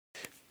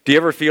Do you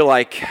ever feel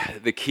like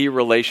the key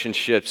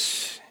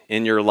relationships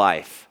in your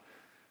life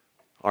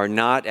are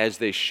not as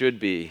they should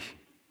be,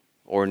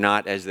 or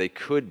not as they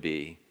could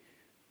be,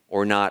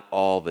 or not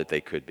all that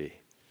they could be?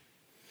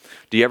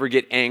 Do you ever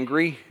get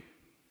angry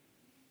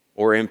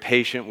or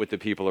impatient with the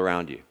people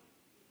around you?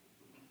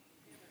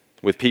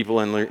 With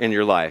people in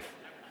your life?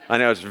 I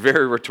know it's a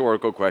very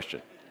rhetorical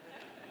question.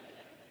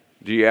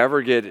 Do you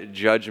ever get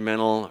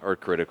judgmental or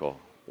critical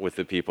with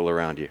the people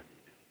around you?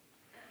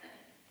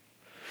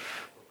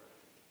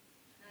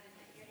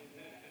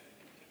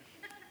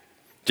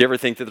 Do you ever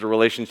think that the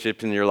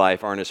relationships in your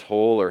life aren't as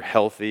whole or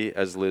healthy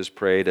as Liz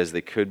prayed as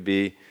they could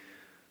be?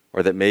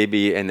 Or that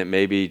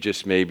maybe,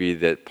 just maybe,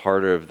 that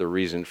part of the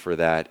reason for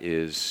that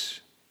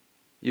is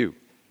you.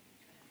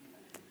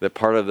 That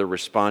part of the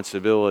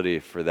responsibility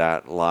for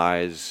that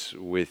lies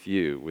with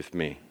you, with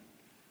me.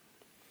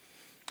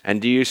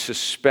 And do you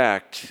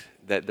suspect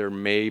that there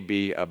may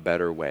be a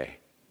better way?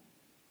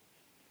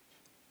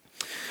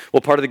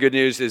 Well, part of the good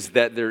news is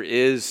that there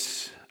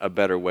is a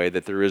better way,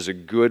 that there is a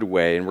good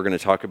way, and we're going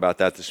to talk about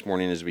that this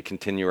morning as we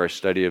continue our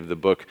study of the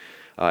book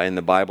in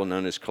the Bible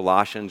known as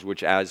Colossians,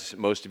 which, as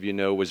most of you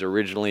know, was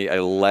originally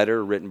a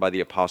letter written by the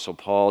Apostle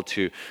Paul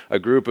to a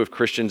group of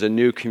Christians, a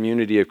new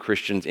community of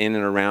Christians in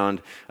and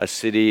around a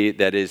city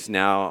that is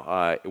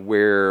now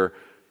where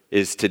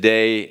is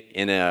today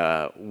in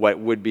what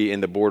would be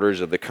in the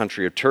borders of the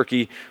country of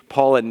Turkey.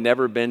 Paul had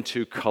never been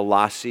to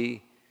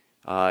Colossae.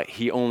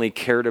 He only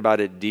cared about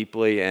it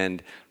deeply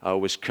and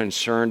was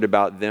concerned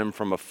about them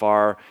from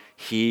afar.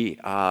 He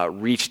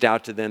reached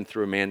out to them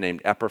through a man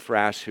named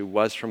Epaphras, who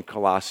was from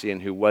Colossae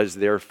and who was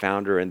their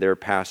founder and their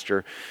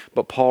pastor.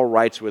 But Paul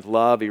writes with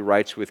love. He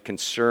writes with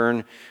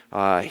concern.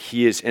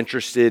 He is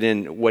interested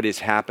in what is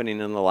happening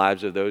in the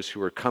lives of those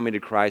who are coming to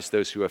Christ,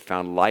 those who have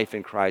found life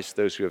in Christ,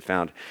 those who have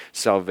found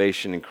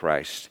salvation in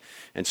Christ.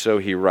 And so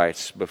he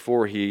writes.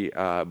 Before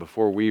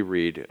we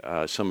read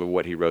some of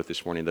what he wrote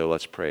this morning, though,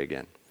 let's pray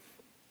again.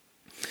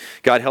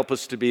 God, help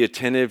us to be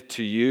attentive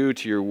to you,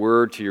 to your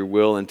word, to your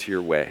will, and to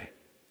your way.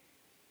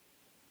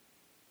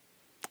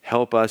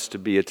 Help us to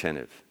be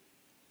attentive,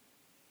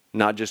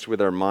 not just with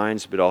our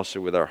minds, but also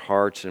with our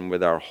hearts and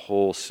with our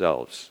whole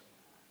selves.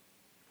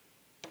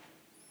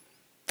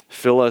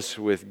 Fill us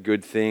with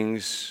good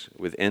things,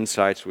 with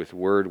insights, with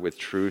word, with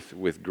truth,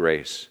 with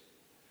grace.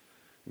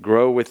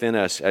 Grow within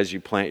us as you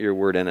plant your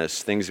word in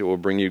us, things that will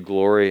bring you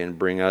glory and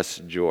bring us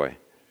joy.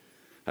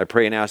 I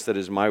pray and ask that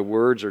as my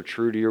words are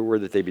true to your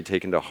word, that they be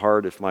taken to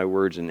heart. If my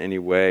words in any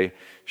way,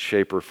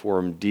 shape, or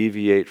form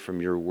deviate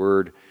from your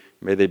word,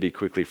 may they be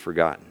quickly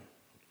forgotten.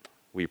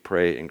 We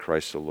pray in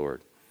Christ the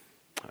Lord.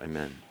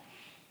 Amen.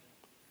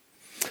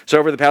 So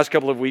over the past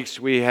couple of weeks,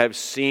 we have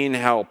seen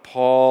how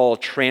Paul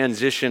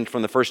transitioned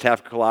from the first half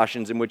of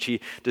Colossians, in which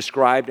he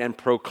described and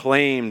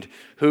proclaimed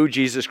who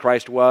Jesus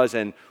Christ was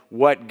and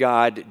what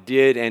God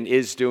did and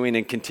is doing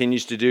and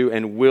continues to do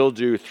and will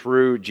do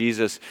through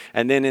Jesus.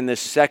 And then in the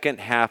second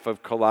half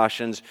of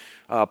Colossians,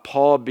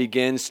 Paul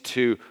begins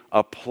to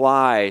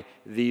apply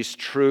these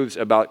truths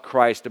about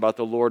Christ, about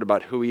the Lord,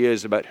 about who he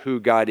is, about who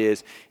God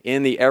is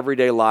in the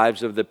everyday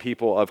lives of the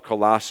people of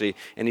Colossae.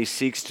 And he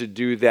seeks to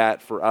do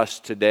that for us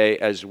today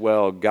as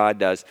well. God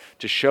does,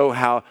 to show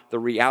how the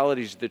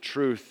realities, the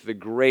truth, the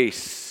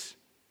grace,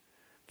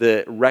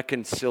 the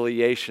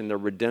reconciliation, the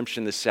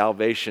redemption, the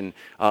salvation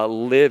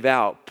live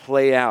out,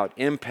 play out,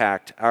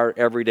 impact our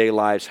everyday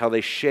lives, how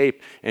they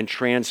shape and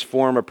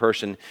transform a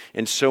person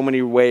in so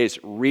many ways,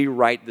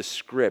 rewrite the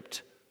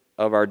script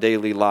of our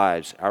daily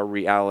lives, our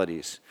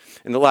realities.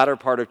 In the latter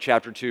part of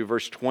chapter 2,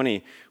 verse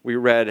 20, we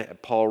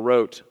read, Paul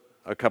wrote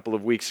a couple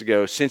of weeks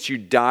ago, since you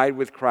died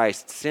with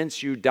Christ,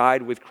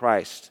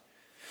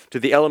 to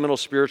the elemental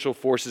spiritual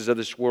forces of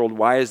this world,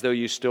 why, as though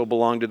you still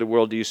belong to the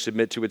world, do you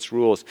submit to its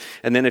rules?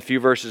 And then a few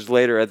verses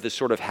later, at this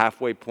sort of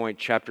halfway point,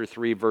 chapter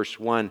 3, verse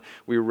 1,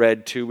 we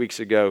read 2 weeks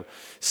ago,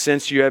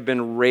 since you have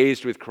been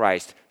raised with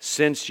Christ,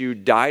 since you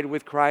died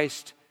with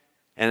Christ,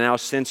 and now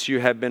since you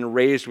have been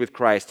raised with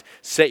Christ,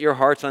 set your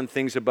hearts on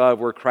things above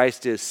where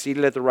Christ is,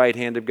 seated at the right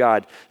hand of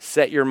God.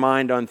 Set your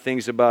mind on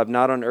things above,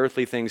 not on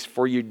earthly things,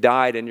 for you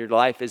died and your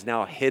life is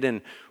now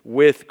hidden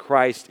with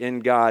Christ in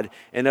God.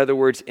 In other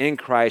words, in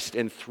Christ,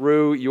 and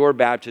through your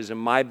baptism,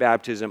 my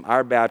baptism,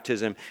 our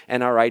baptism,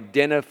 and our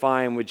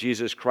identifying with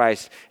Jesus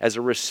Christ as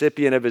a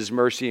recipient of his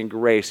mercy and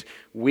grace,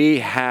 we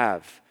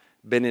have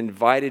been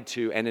invited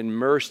to and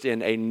immersed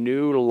in a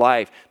new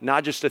life,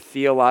 not just a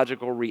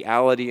theological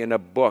reality in a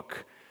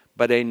book,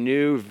 but a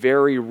new,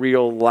 very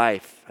real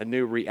life, a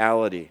new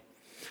reality.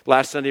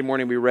 Last Sunday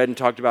morning, we read and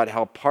talked about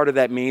how part of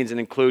that means and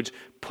includes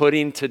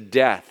putting to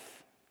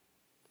death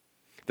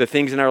the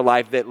things in our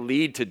life that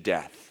lead to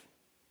death.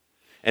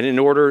 And in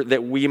order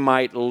that we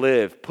might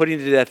live, putting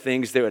to death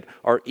things that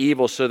are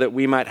evil so that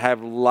we might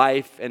have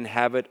life and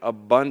have it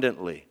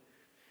abundantly.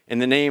 In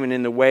the name and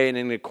in the way and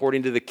in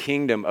according to the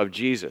kingdom of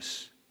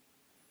Jesus.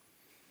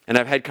 And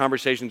I've had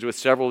conversations with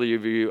several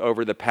of you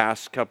over the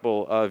past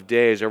couple of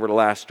days, over the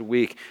last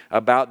week,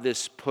 about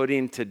this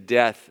putting to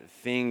death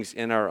things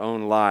in our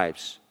own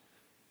lives.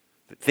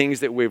 things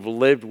that we've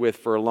lived with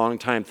for a long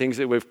time, things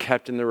that we've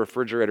kept in the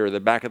refrigerator, or the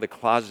back of the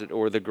closet,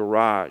 or the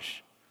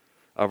garage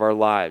of our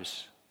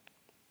lives,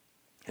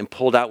 and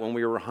pulled out when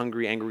we were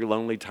hungry, angry,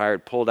 lonely,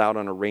 tired, pulled out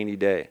on a rainy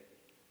day.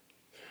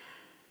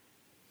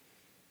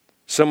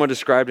 Someone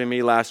described to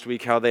me last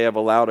week how they have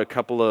allowed a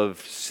couple of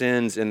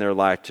sins in their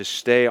life to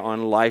stay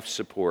on life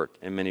support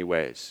in many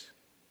ways.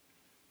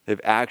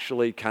 They've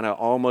actually kind of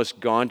almost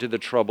gone to the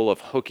trouble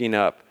of hooking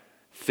up,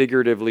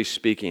 figuratively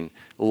speaking,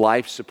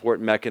 life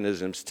support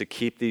mechanisms to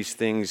keep these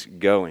things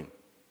going.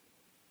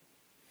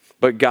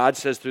 But God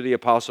says through the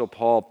Apostle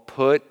Paul,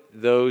 put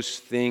those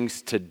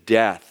things to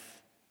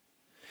death.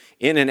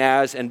 In and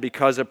as and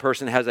because a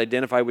person has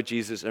identified with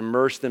Jesus,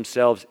 immersed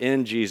themselves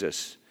in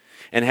Jesus,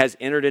 and has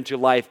entered into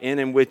life in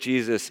and with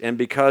Jesus, and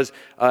because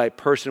a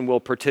person will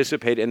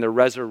participate in the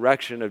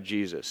resurrection of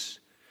Jesus,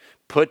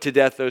 put to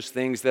death those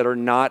things that are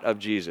not of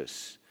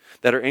Jesus,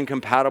 that are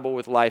incompatible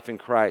with life in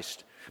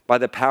Christ. By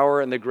the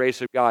power and the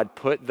grace of God,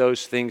 put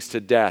those things to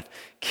death.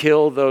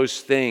 Kill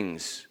those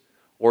things,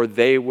 or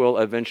they will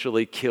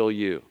eventually kill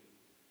you.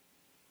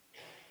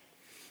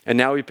 And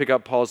now we pick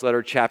up Paul's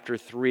letter, chapter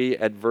 3,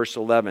 at verse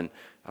 11.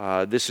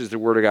 This is the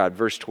word of God,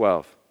 verse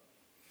 12.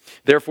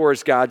 Therefore,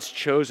 as God's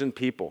chosen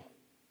people,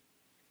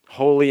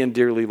 holy and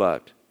dearly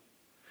loved,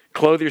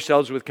 clothe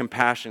yourselves with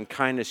compassion,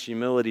 kindness,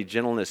 humility,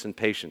 gentleness, and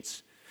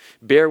patience.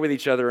 Bear with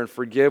each other and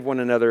forgive one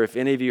another if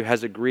any of you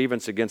has a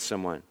grievance against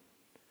someone.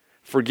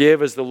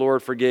 Forgive as the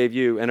Lord forgave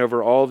you, and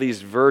over all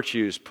these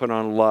virtues put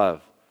on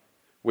love,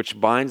 which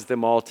binds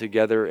them all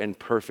together in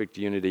perfect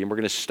unity. And we're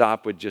going to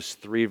stop with just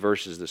 3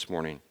 verses this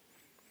morning.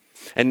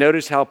 And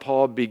notice how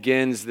Paul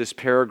begins this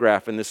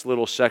paragraph in this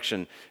little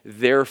section,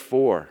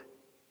 therefore.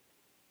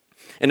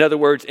 In other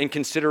words, in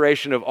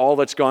consideration of all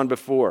that's gone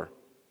before,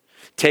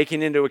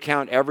 taking into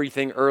account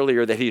everything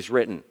earlier that he's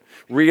written,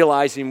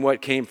 realizing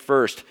what came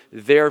first,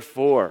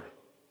 therefore.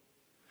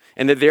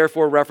 And the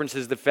therefore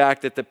references the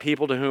fact that the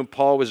people to whom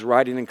Paul was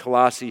writing in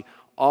Colossae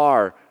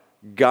are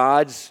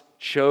God's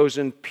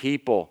chosen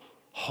people,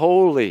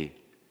 holy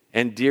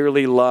and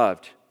dearly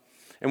loved.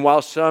 And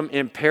while some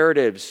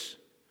imperatives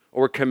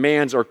or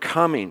commands are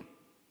coming,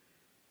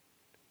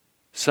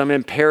 some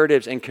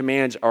imperatives and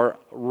commands are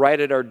right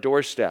at our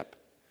doorstep,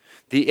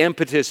 the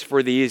impetus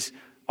for these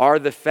are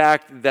the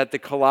fact that the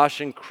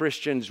Colossian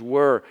Christians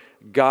were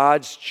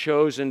God's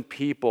chosen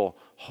people,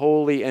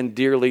 holy and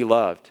dearly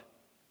loved.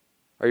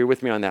 Are you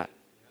with me on that?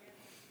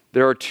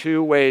 There are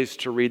 2 ways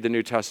to read the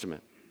New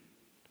Testament.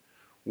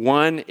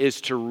 One is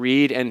to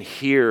read and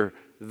hear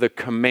the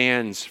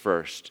commands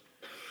first,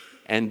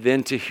 and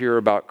then to hear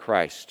about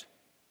Christ.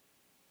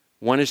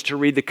 One is to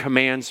read the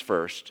commands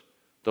first,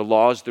 the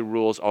laws, the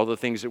rules, all the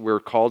things that we're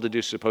called to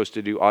do, supposed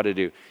to do, ought to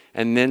do,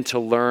 and then to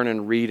learn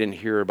and read and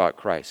hear about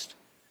Christ.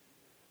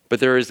 But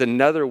there is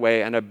another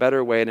way and a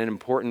better way and an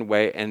important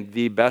way, and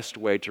the best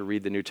way to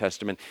read the New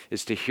Testament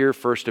is to hear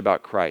first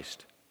about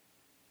Christ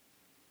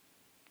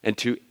and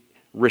to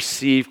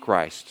receive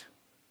Christ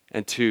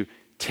and to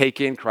take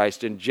in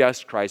Christ,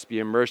 ingest Christ, be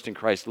immersed in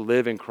Christ,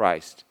 live in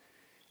Christ,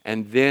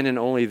 and then and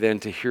only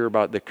then to hear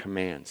about the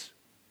commands,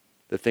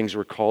 the things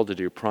we're called to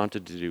do,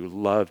 prompted to do,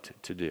 loved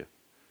to do.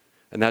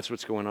 And that's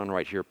what's going on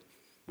right here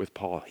with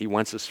Paul. He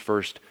wants us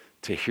first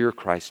to hear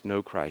Christ,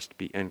 know Christ,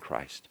 be in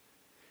Christ,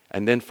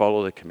 and then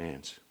follow the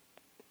commands.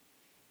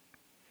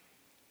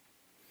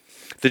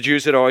 The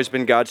Jews had always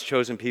been God's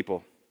chosen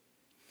people,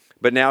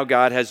 but now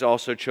God has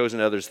also chosen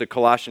others. The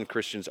Colossian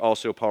Christians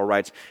also, Paul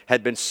writes,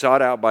 had been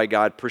sought out by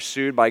God,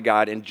 pursued by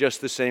God in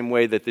just the same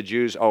way that the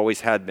Jews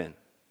always had been.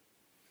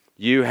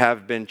 You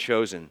have been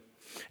chosen.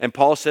 And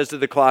Paul says to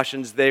the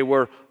Colossians, they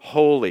were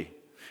holy.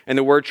 And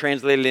the word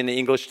translated into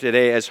English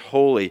today as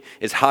holy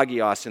is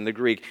hagios in the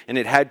Greek. And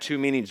it had 2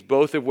 meanings,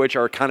 both of which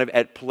are kind of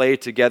at play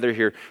together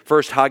here.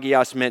 First,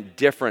 hagios meant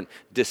different,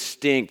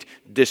 distinct,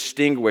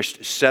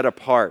 distinguished, set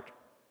apart.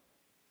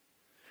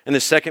 And the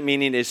second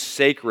meaning is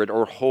sacred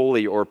or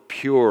holy or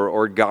pure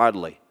or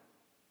godly.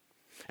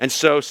 And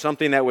so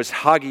something that was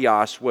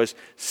hagios was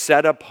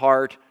set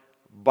apart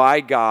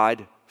by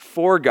God,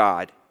 for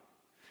God,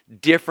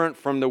 different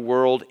from the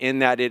world in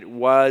that it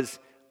was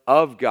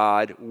of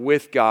God,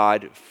 with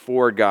God,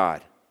 for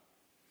God.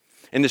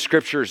 In the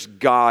Scriptures,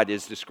 God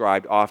is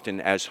described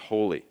often as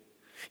holy.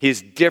 He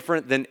is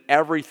different than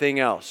everything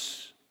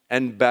else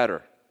and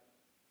better.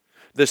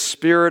 The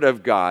Spirit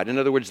of God, in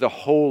other words, the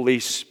Holy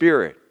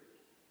Spirit,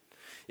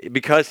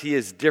 because He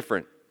is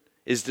different,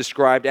 is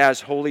described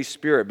as Holy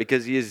Spirit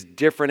because He is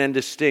different and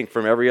distinct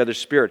from every other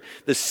spirit.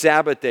 The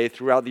Sabbath day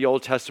throughout the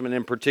Old Testament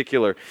in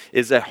particular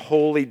is a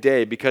holy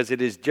day because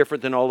it is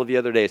different than all of the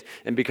other days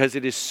and because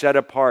it is set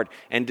apart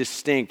and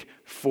distinct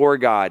for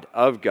God,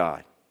 of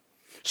God.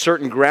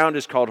 Certain ground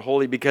is called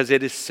holy because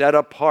it is set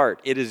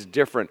apart, it is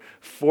different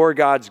for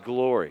God's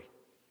glory.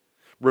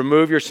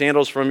 Remove your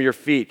sandals from your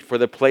feet, for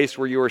the place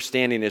where you are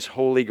standing is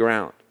holy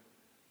ground.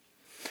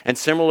 And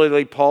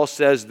similarly, Paul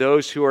says,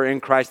 those who are in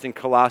Christ in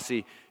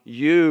Colossae,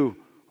 you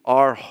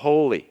are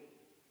holy.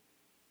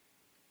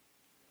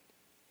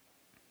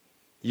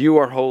 You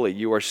are holy.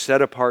 You are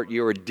set apart.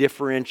 You are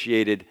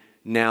differentiated,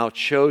 now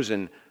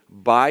chosen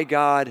by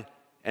God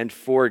and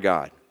for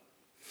God.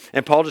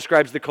 And Paul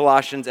describes the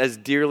Colossians as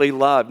dearly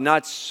loved,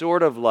 not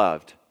sort of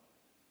loved,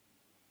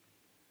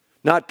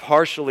 not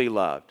partially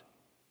loved,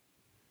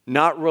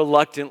 not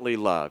reluctantly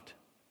loved,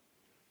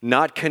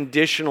 not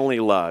conditionally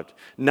loved,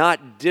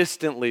 not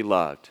distantly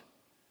loved,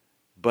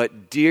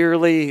 but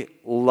dearly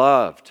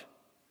loved.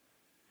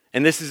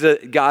 And this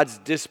is God's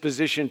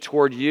disposition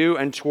toward you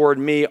and toward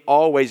me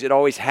always. It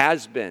always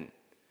has been.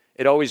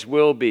 It always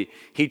will be.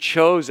 He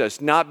chose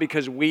us not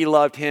because we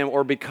loved him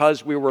or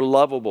because we were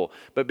lovable,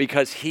 but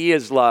because he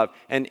is love,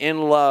 and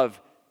in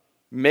love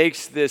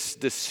makes this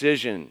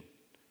decision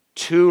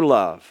to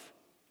love.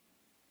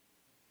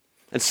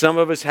 And some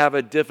of us have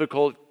a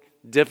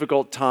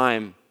difficult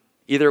time,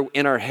 either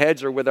in our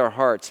heads or with our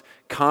hearts,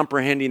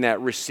 comprehending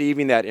that,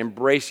 receiving that,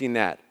 embracing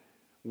that,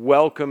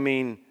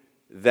 welcoming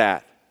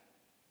that.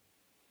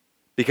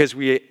 Because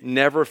we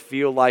never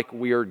feel like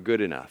we are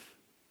good enough.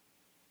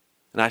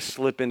 And I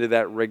slip into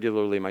that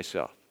regularly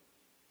myself.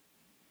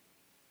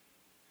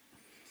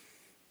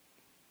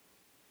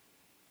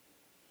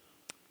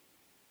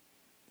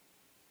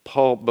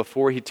 Paul,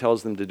 before he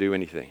tells them to do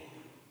anything,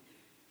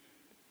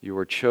 you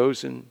are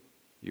chosen,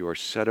 you are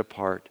set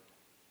apart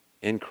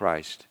in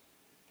Christ,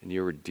 and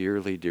you are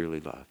dearly, dearly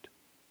loved.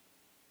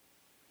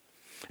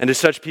 And to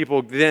such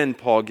people, then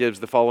Paul gives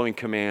the following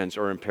commands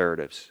or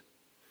imperatives.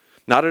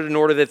 Not in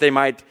order that they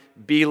might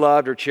be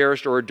loved or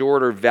cherished or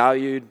adored or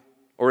valued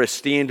or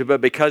esteemed,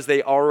 but because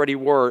they already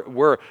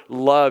were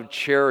loved,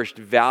 cherished,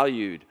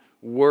 valued,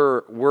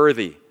 were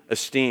worthy,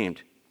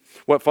 esteemed.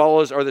 What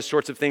follows are the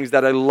sorts of things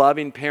that a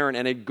loving parent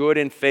and a good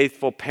and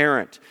faithful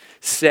parent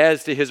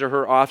says to his or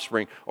her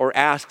offspring, or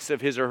asks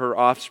of his or her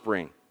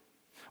offspring,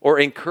 or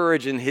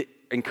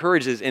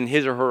encourages in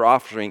his or her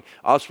offspring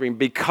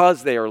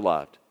because they are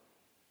loved.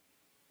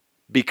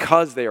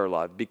 Because they are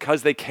loved,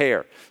 because they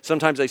care.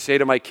 Sometimes I say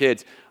to my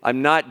kids,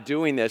 I'm not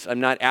doing this, I'm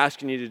not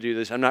asking you to do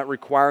this, I'm not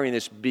requiring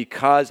this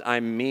because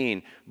I'm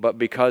mean, but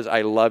because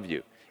I love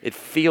you. It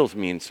feels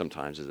mean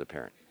sometimes as a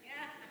parent.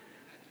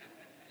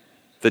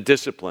 The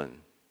discipline,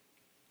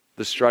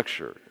 the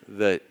structure,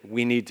 that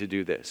we need to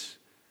do this.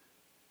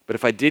 But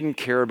if I didn't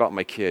care about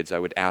my kids, I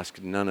would ask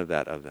none of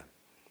that of them.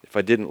 If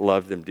I didn't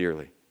love them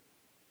dearly.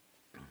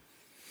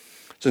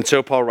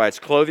 So Paul writes,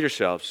 clothe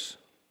yourselves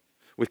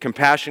with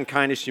compassion,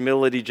 kindness,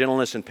 humility,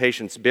 gentleness, and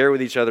patience. Bear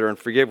with each other and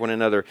forgive one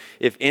another.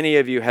 If any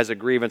of you has a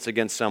grievance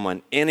against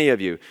someone, any of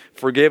you,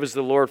 forgive as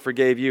the Lord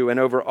forgave you. And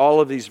over all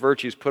of these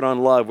virtues, put on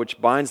love, which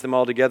binds them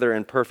all together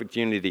in perfect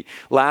unity.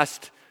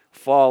 Last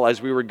fall,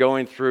 as we were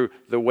going through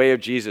the way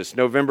of Jesus,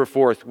 November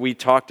 4th, we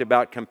talked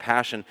about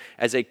compassion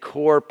as a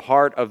core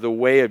part of the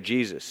way of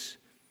Jesus.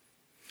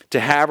 To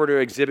have or to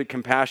exhibit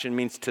compassion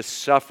means to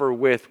suffer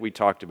with, we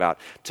talked about,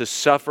 to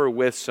suffer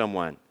with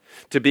someone.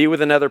 To be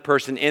with another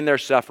person in their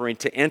suffering,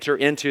 to enter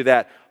into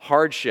that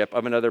hardship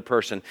of another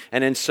person,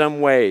 and in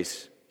some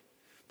ways,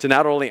 to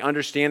not only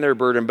understand their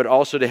burden, but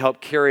also to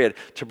help carry it,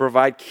 to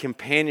provide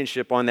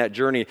companionship on that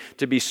journey,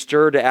 to be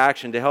stirred to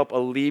action, to help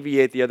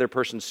alleviate the other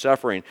person's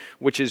suffering,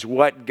 which is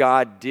what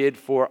God did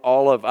for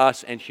all of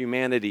us and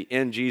humanity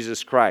in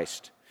Jesus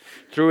Christ.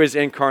 Through his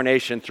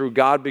incarnation, through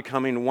God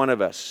becoming one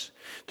of us,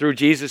 through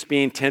Jesus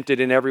being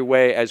tempted in every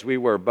way as we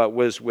were, but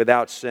was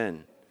without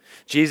sin.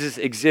 Jesus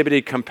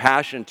exhibited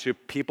compassion to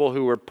people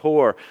who were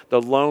poor,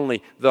 the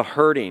lonely, the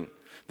hurting,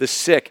 the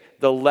sick,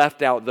 the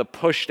left out, the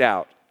pushed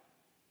out,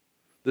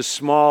 the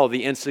small,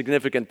 the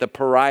insignificant, the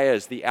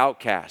pariahs, the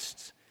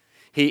outcasts.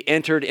 He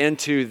entered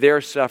into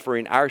their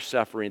suffering, our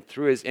suffering,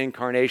 through his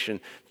incarnation,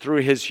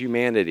 through his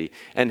humanity,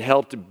 and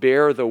helped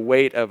bear the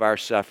weight of our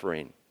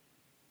suffering,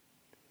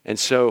 and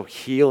so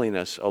healing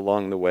us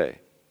along the way.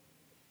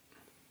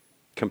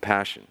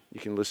 Compassion. You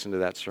can listen to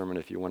that sermon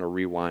if you want to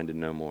rewind and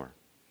know more.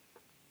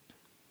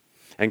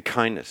 And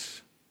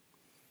kindness,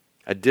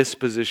 a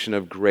disposition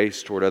of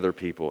grace toward other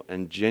people,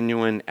 and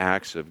genuine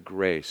acts of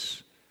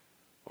grace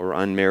or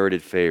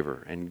unmerited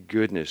favor and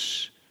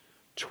goodness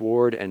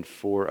toward and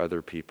for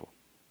other people.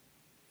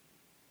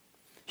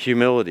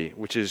 Humility,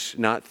 which is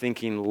not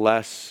thinking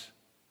less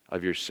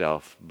of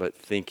yourself, but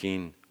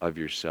thinking of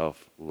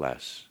yourself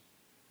less.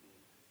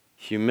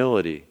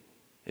 Humility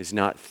is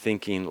not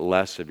thinking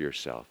less of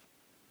yourself,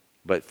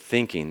 but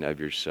thinking of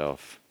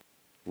yourself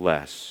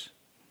less.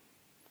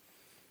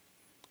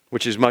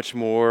 Which is much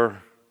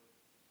more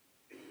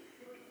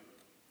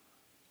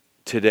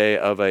today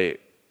of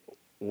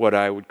what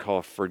I would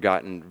call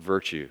forgotten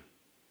virtue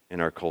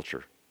in our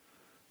culture.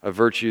 A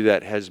virtue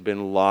that has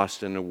been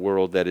lost in a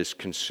world that is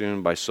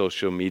consumed by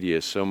social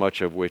media, so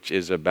much of which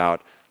is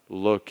about,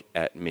 look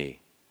at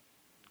me.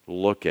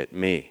 Look at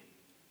me.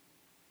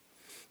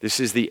 This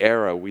is the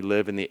era, we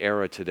live in the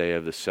era today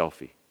of the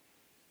selfie.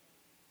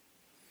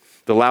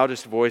 The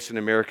loudest voice in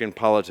American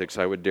politics,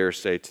 I would dare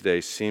say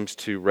today, seems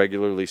to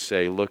regularly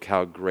say, look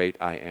how great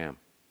I am.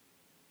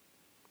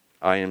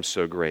 I am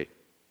so great.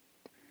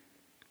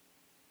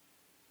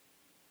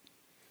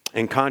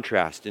 In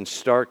contrast, in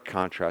stark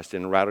contrast,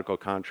 in radical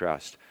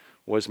contrast,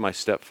 was my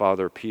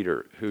stepfather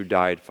Peter, who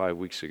died 5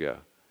 weeks ago.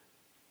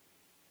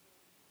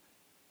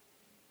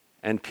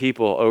 and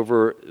people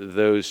over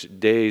those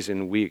days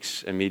and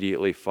weeks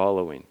immediately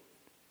following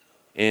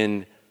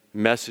in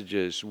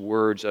messages,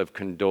 words of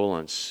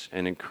condolence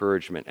and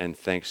encouragement and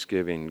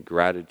thanksgiving,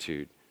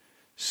 gratitude,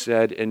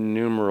 said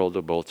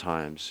innumerable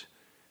times,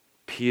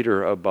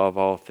 Peter, above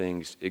all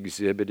things,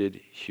 exhibited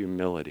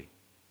humility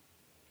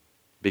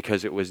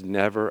because it was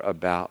never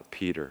about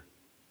Peter.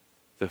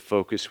 The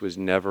focus was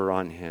never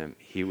on him.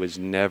 He was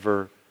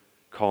never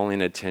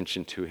calling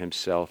attention to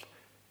himself,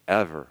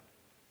 ever.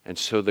 And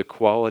so the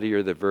quality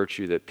or the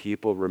virtue that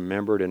people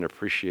remembered and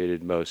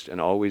appreciated most, and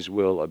always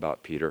will,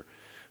 about Peter,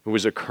 who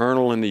was a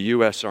colonel in the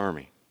U.S.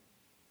 Army,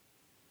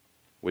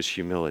 was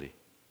humility.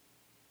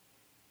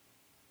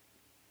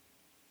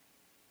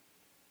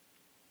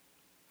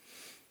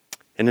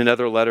 In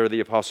another letter,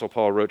 the Apostle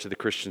Paul wrote to the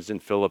Christians in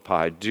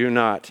Philippi, do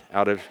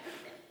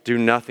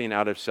nothing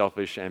out of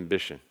selfish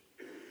ambition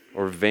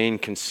or vain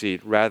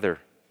conceit. Rather,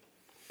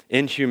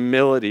 in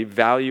humility,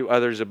 value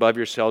others above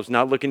yourselves,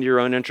 not looking to your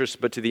own interests,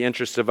 but to the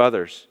interests of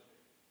others.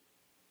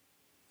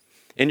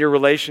 In your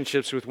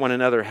relationships with one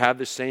another, have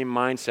the same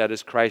mindset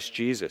as Christ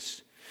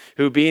Jesus,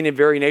 who, being in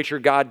very nature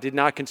God, did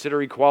not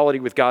consider equality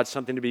with God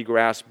something to be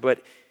grasped,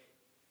 but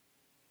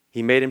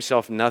he made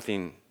himself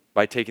nothing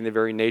by taking the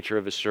very nature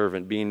of a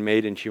servant, being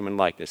made in human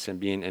likeness and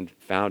being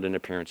found in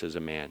appearance as a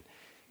man.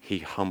 He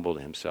humbled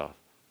himself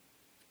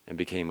and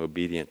became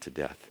obedient to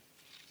death,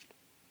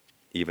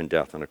 even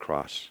death on a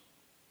cross.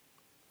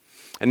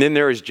 And then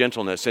there is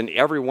gentleness, and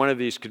every one of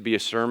these could be a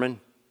sermon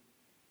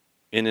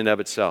in and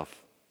of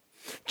itself.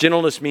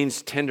 Gentleness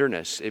means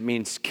tenderness. It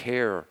means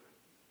carefulness.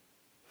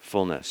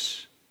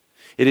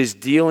 It is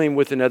dealing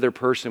with another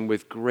person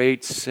with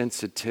great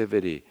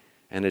sensitivity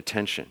and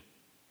attention.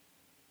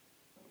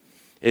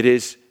 It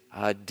is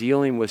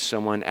dealing with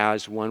someone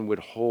as one would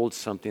hold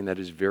something that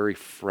is very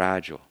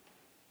fragile,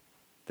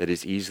 that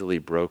is easily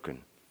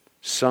broken,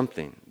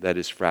 something that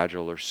is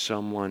fragile, or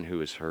someone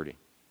who is hurting.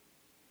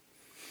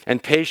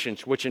 And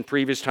patience, which in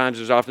previous times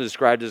was often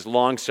described as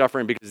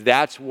long-suffering, because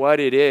that's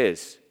what it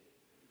is.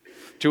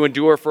 To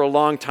endure for a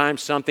long time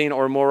something,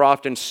 or more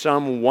often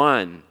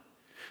someone,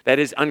 that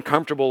is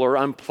uncomfortable or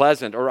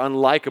unpleasant or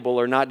unlikable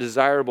or not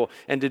desirable,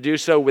 and to do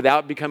so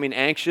without becoming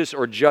anxious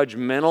or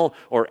judgmental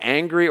or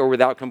angry or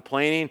without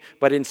complaining,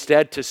 but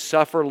instead to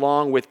suffer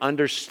long with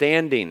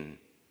understanding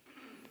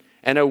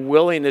and a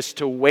willingness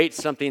to wait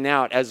something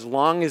out as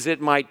long as it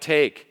might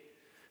take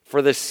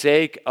for the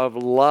sake of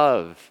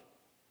love.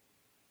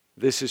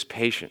 This is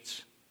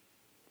patience.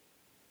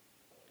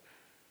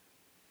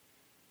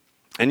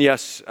 And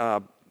yes,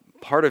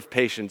 part of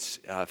patience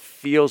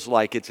feels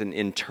like it's an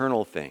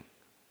internal thing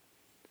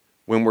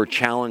when we're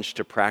challenged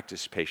to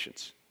practice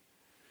patience.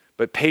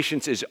 But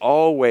patience is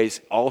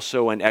always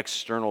also an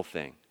external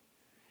thing.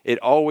 It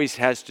always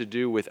has to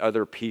do with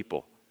other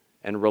people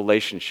and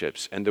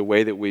relationships and the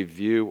way that we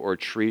view or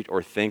treat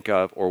or think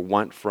of or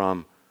want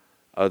from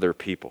other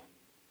people.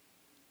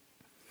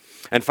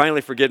 And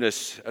finally,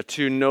 forgiveness,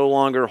 to no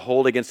longer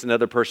hold against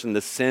another person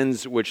the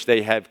sins which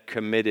they have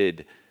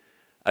committed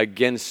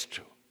against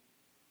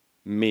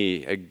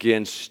me,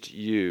 against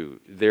you,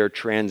 their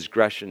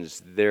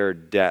transgressions, their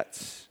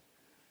debts.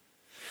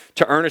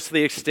 To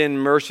earnestly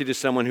extend mercy to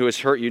someone who has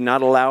hurt you,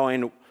 not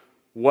allowing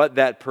what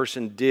that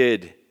person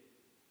did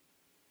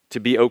to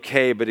be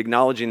okay, but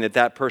acknowledging that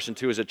that person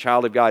too is a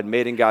child of God,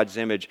 made in God's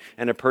image,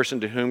 and a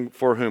person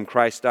for whom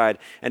Christ died.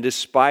 And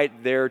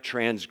despite their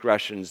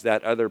transgressions,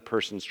 that other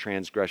person's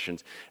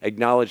transgressions,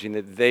 acknowledging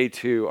that they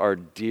too are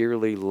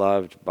dearly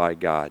loved by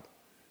God.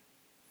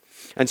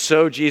 And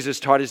so Jesus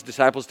taught his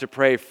disciples to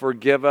pray,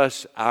 forgive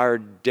us our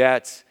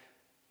debts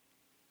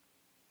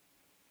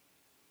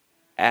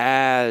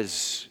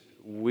as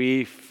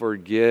we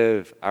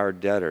forgive our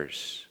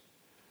debtors.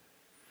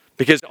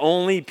 Because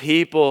only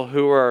people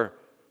who are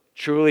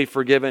truly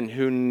forgiven,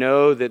 who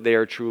know that they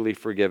are truly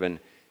forgiven,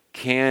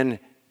 can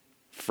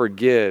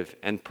forgive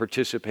and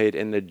participate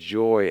in the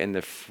joy and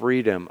the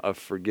freedom of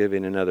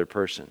forgiving another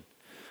person.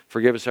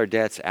 Forgive us our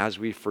debts as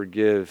we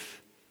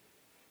forgive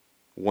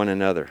one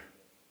another,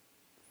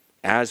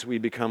 as we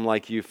become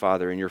like you,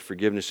 Father, in your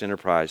forgiveness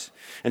enterprise.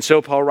 And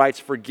so Paul writes,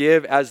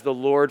 forgive as the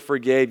Lord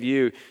forgave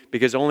you,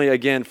 because only,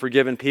 again,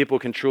 forgiven people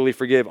can truly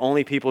forgive.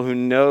 Only people who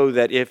know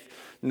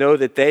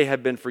that they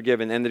have been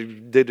forgiven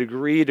and the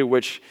degree to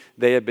which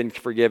they have been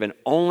forgiven.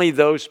 Only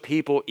those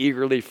people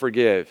eagerly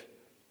forgive,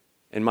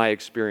 in my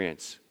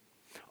experience.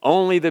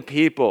 Only the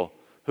people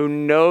who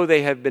know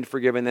they have been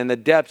forgiven and the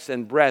depths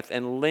and breadth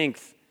and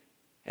length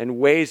and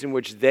ways in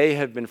which they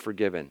have been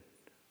forgiven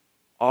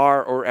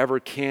are or ever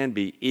can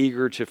be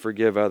eager to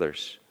forgive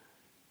others.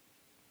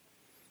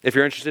 If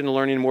you're interested in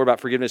learning more about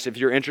forgiveness, if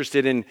you're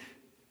interested in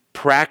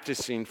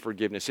practicing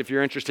forgiveness, if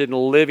you're interested in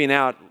living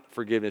out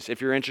forgiveness, if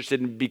you're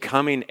interested in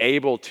becoming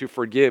able to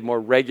forgive more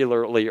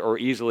regularly or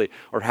easily,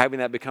 or having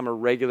that become a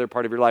regular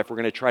part of your life, we're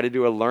going to try to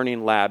do a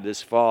learning lab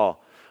this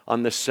fall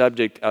on the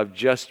subject of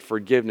just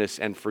forgiveness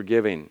and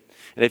forgiving.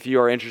 And if you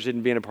are interested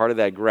in being a part of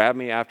that, grab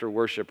me after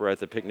worship or at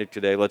the picnic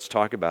today. Let's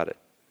talk about it.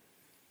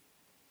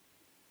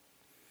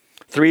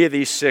 3 of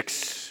these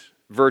 6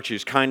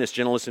 virtues, kindness,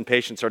 gentleness, and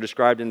patience, are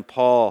described in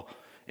Paul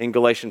in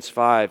Galatians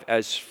 5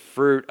 as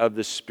fruit of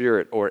the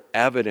Spirit, or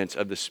evidence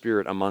of the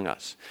Spirit among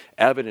us,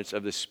 evidence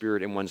of the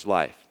Spirit in one's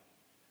life.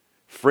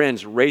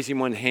 Friends, raising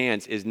one's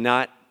hands is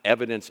not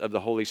evidence of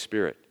the Holy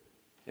Spirit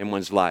in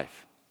one's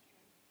life,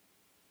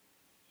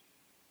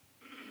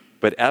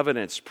 but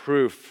evidence,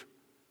 proof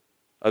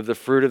of the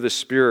fruit of the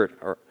Spirit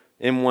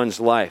in one's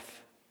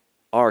life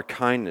are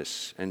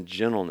kindness and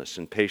gentleness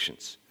and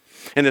patience.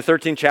 In the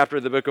 13th chapter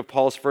of the book of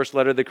Paul's first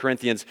letter to the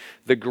Corinthians,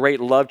 the great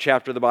love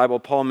chapter of the Bible,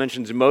 Paul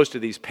mentions most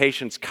of these: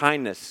 patience,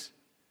 kindness,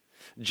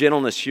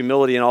 gentleness,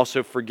 humility, and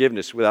also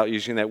forgiveness, without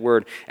using that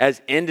word,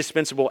 as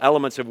indispensable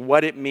elements of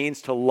what it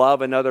means to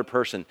love another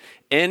person.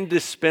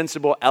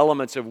 Indispensable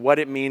elements of what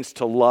it means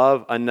to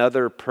love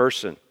another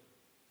person.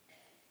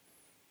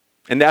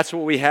 And that's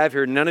what we have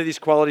here. None of these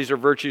qualities or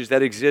virtues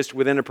that exist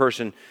within a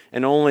person,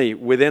 and only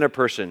within a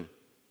person,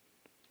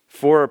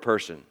 for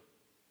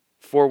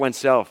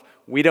oneself.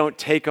 We don't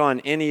take on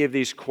any of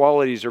these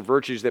qualities or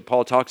virtues that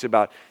Paul talks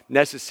about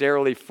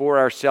necessarily for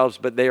ourselves,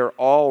 but they are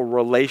all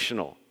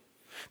relational.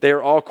 They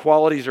are all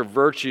qualities or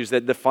virtues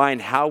that define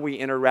how we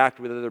interact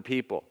with other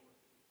people,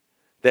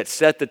 that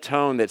set the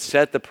tone, that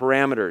set the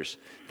parameters,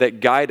 that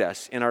guide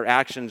us in our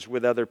actions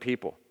with other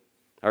people,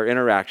 our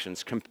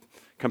interactions: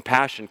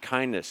 compassion,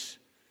 kindness,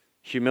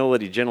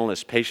 humility,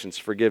 gentleness, patience,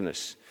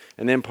 forgiveness.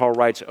 And then Paul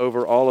writes,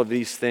 over all of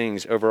these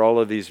things, over all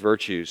of these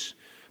virtues,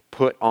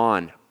 put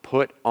on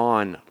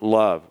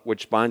love,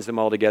 which binds them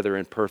all together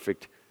in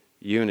perfect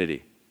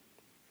unity.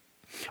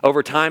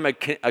 Over time,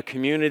 a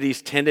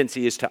community's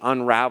tendency is to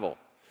unravel,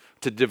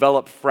 to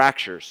develop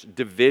fractures,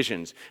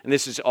 divisions. And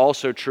this is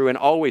also true and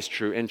always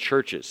true in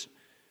churches,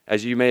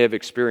 as you may have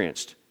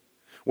experienced.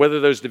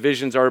 Whether those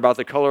divisions are about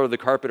the color of the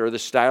carpet or the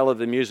style of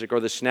the music or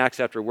the snacks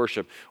after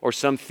worship or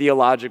some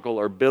theological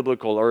or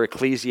biblical or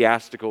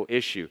ecclesiastical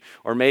issue,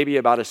 or maybe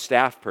about a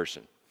staff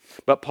person.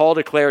 But Paul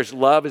declares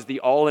love is the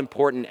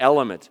all-important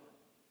element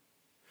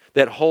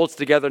that holds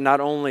together not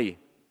only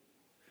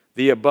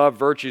the above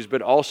virtues,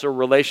 but also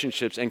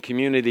relationships and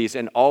communities,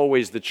 and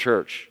always the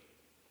church.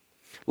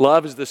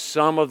 Love is the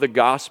sum of the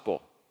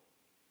gospel.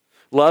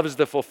 Love is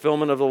the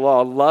fulfillment of the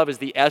law. Love is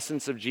the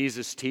essence of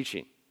Jesus'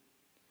 teaching.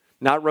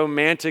 Not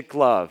romantic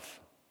love,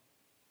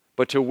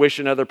 but to wish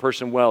another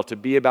person well, to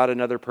be about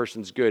another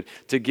person's good,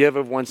 to give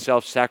of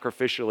oneself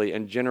sacrificially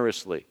and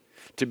generously,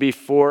 to be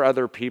for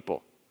other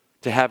people,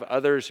 to have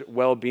others'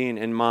 well-being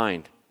in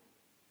mind.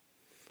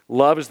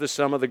 Love is the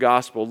sum of the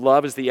gospel.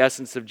 Love is the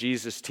essence of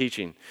Jesus'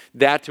 teaching,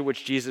 that to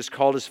which Jesus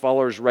called his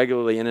followers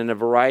regularly and in a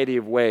variety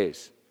of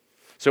ways.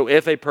 So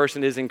if a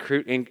person is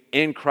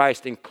in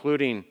Christ,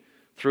 including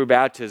through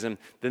baptism,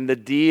 then the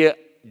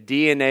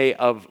DNA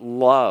of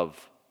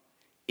love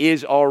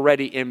is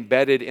already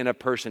embedded in a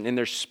person, in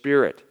their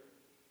spirit,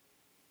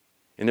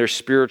 in their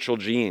spiritual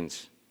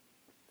genes.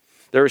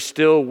 There is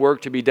still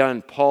work to be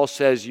done. Paul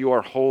says you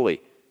are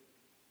holy,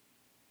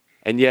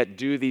 and yet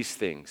do these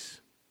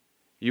things.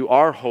 You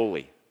are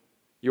holy.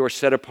 You are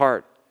set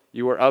apart.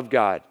 You are of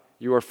God.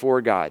 You are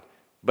for God.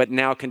 But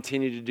now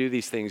continue to do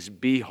these things.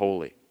 Be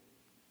holy.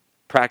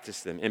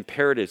 Practice them.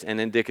 Imperatives and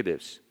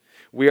indicatives.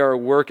 We are a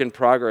work in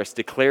progress,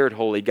 declared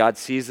holy. God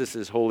sees us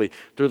as holy.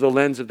 Through the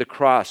lens of the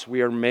cross,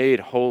 we are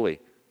made holy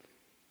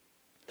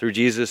through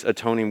Jesus'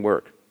 atoning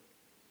work,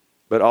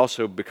 but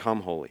also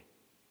become holy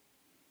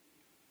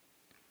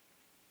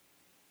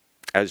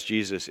as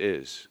Jesus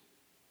is.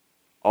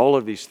 All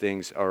of these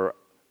things are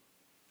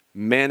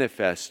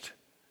manifest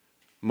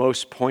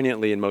most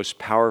poignantly and most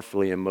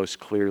powerfully and most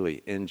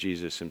clearly in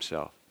Jesus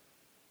himself.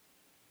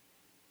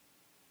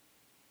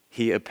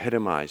 He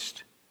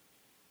epitomized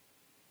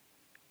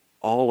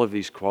all of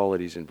these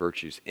qualities and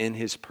virtues in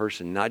his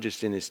person, not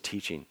just in his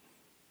teaching,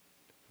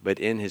 but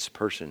in his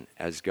person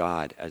as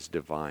God, as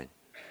divine.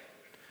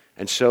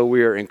 And so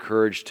we are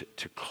encouraged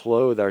to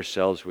clothe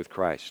ourselves with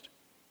Christ.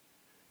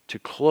 To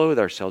clothe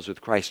ourselves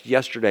with Christ.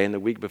 Yesterday and the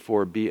week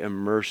before, be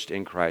immersed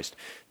in Christ.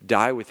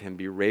 Die with him,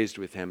 be raised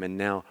with him, and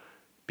now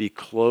be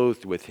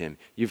clothed with him.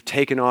 You've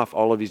taken off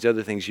all of these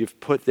other things. You've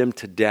put them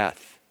to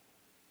death.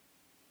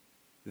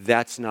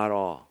 That's not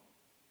all.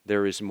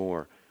 There is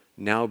more.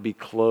 Now be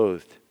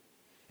clothed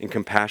in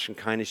compassion,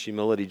 kindness,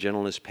 humility,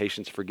 gentleness,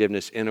 patience,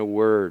 forgiveness, in a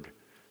word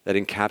that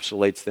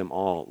encapsulates them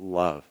all: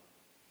 love.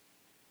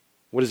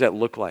 What does that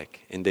look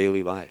like in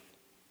daily life?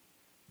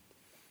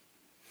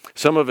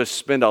 Some of us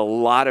spend a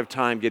lot of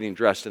time getting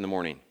dressed in the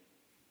morning.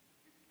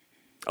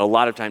 A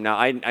lot of time. Now,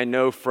 I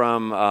know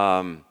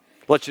from,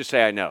 let's just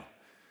say I know,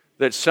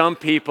 that some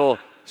people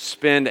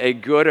spend a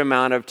good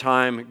amount of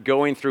time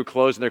going through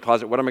clothes in their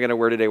closet. What am I going to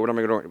wear today? What am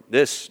I going to wear?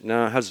 This?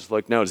 No. How's this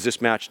look? No. Does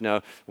this match?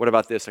 No. What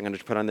about this? I'm going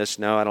to put on this?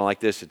 No, I don't like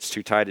this. It's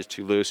too tight. It's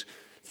too loose.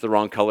 It's the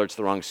wrong color. It's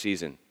the wrong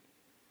season.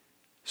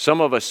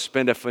 Some of us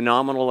spend a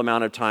phenomenal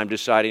amount of time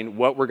deciding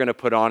what we're going to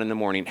put on in the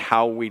morning,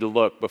 how we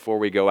look before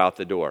we go out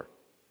the door.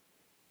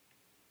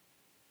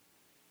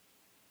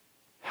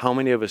 How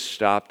many of us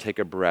stop, take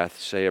a breath,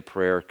 say a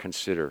prayer,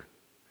 consider,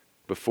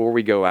 before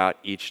we go out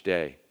each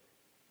day?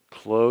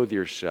 Clothe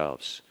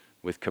yourselves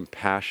with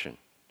compassion,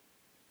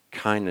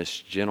 kindness,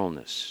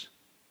 gentleness,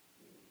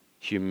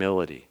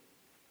 humility,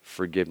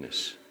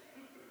 forgiveness.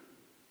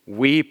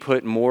 We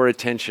put more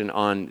attention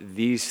on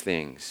these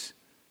things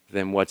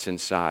than what's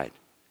inside.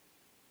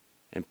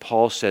 And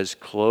Paul says,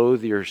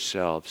 clothe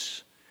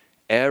yourselves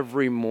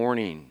every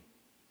morning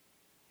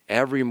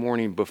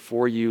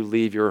before you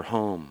leave your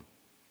home,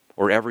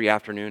 or every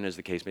afternoon as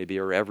the case may be,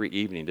 or every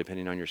evening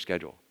depending on your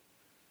schedule.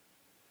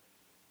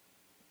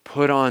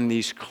 Put on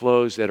these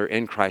clothes that are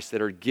in Christ,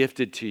 that are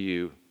gifted to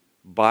you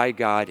by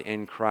God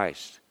in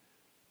Christ.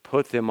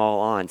 Put them all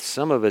on.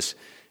 Some of us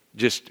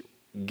just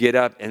get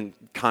up and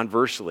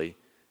conversely,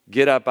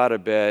 get up out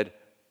of bed,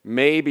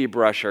 maybe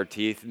brush our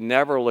teeth,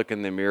 never look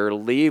in the mirror,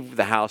 leave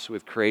the house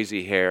with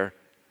crazy hair,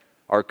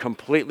 are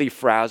completely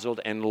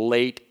frazzled and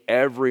late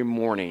every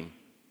morning.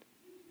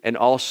 And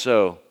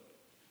also,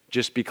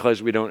 just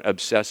because we don't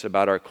obsess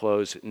about our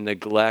clothes,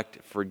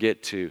 neglect,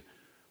 forget to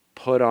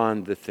put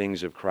on the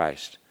things of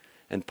Christ.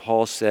 And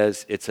Paul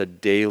says it's a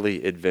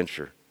daily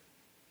adventure.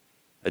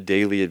 A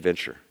daily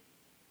adventure.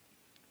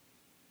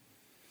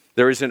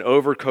 There is an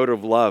overcoat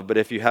of love, but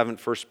if you haven't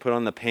first put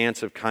on the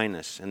pants of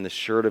kindness and the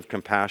shirt of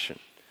compassion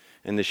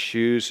and the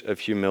shoes of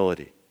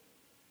humility,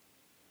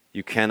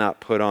 you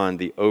cannot put on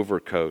the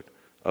overcoat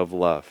of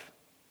love.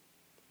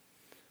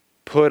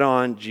 Put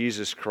on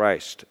Jesus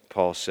Christ,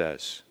 Paul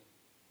says.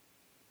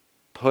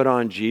 Put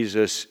on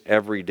Jesus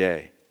every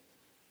day.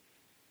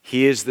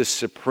 He is the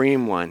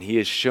supreme one. He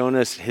has shown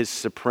us his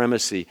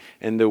supremacy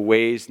in the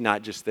ways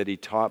not just that he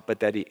taught, but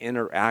that he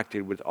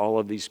interacted with all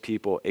of these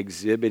people,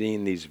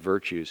 exhibiting these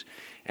virtues.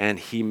 And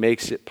he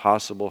makes it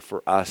possible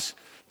for us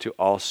to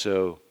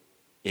also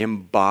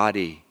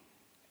embody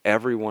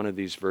every one of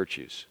these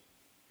virtues.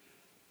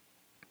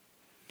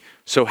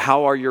 So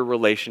how are your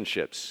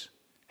relationships?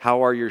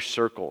 How are your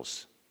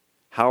circles?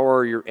 How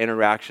are your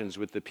interactions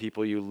with the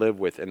people you live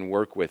with and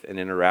work with and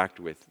interact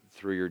with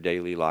through your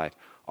daily life?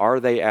 Are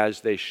they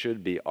as they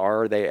should be?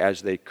 Are they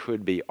as they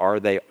could be? Are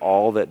they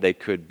all that they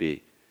could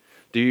be?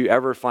 Do you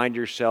ever find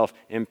yourself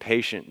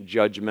impatient,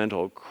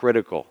 judgmental,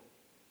 critical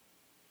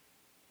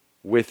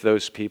with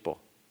those people?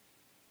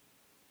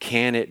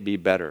 Can it be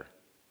better?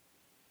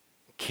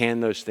 Can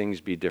those things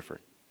be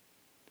different?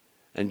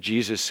 And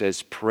Jesus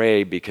says,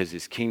 pray, because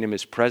his kingdom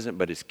is present,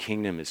 but his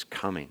kingdom is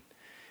coming.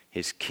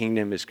 His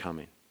kingdom is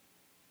coming.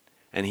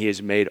 And he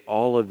has made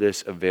all of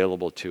this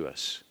available to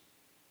us.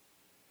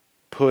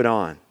 Put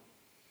on.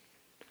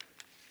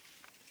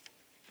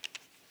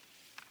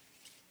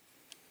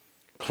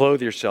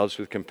 Clothe yourselves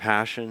with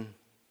compassion,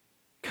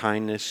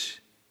 kindness,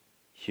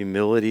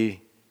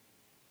 humility,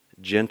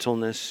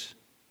 gentleness,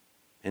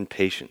 and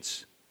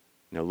patience.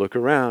 Now look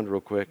around real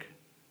quick.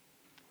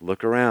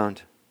 Look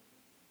around.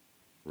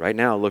 Right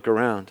now, look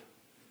around.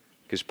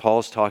 Because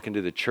Paul's talking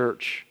to the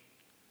church.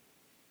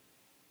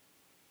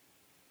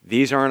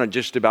 These aren't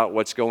just about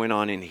what's going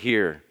on in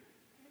here,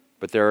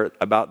 but they're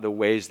about the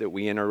ways that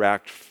we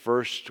interact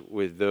first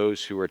with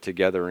those who are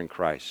together in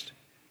Christ.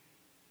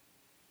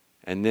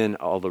 And then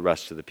all the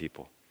rest of the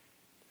people.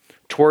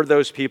 Toward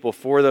those people,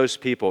 for those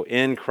people,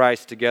 in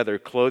Christ together,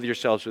 clothe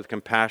yourselves with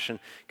compassion,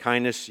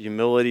 kindness,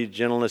 humility,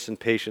 gentleness, and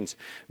patience.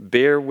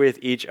 Bear with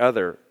each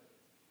other.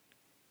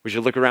 We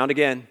should look around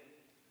again.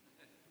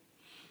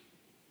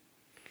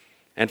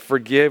 And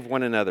forgive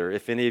one another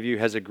if any of you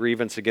has a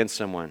grievance against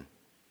someone.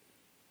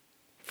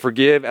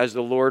 Forgive as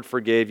the Lord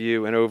forgave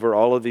you, and over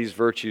all of these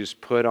virtues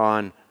put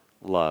on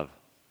love,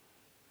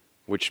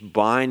 which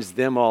binds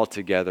them all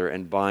together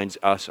and binds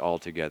us all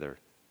together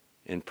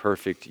in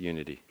perfect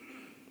unity.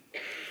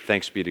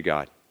 Thanks be to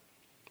God.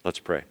 Let's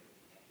pray.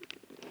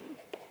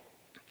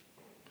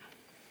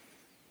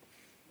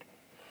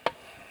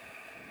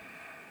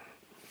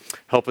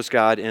 Help us,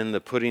 God, in the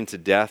putting to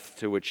death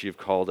to which you've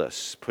called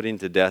us, putting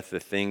to death the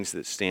things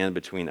that stand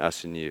between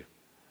us and you,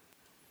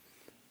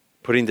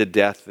 putting to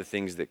death the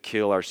things that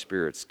kill our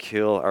spirits,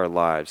 kill our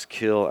lives,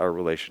 kill our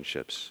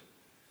relationships,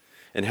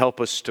 and help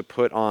us to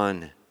put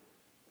on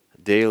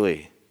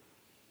daily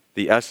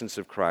the essence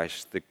of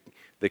Christ,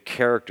 the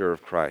character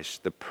of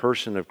Christ, the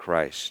person of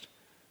Christ,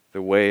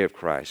 the way of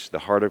Christ, the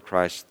heart of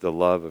Christ, the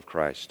love of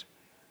Christ.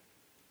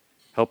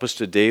 Help us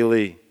to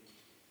daily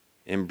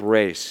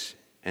embrace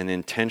and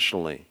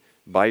intentionally,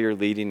 by your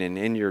leading and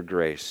in your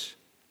grace,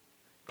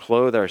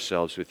 clothe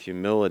ourselves with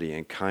humility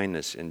and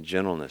kindness and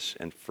gentleness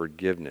and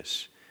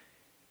forgiveness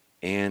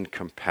and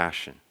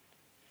compassion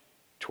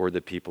toward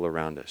the people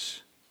around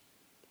us.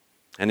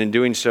 And in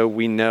doing so,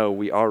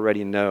 we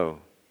already know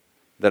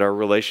that our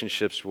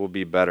relationships will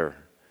be better,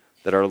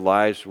 that our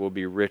lives will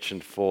be rich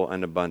and full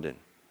and abundant,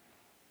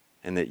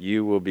 and that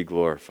you will be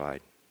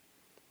glorified.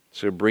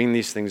 So bring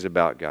these things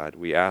about, God.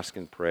 We ask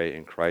and pray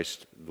in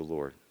Christ the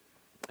Lord.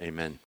 Amen.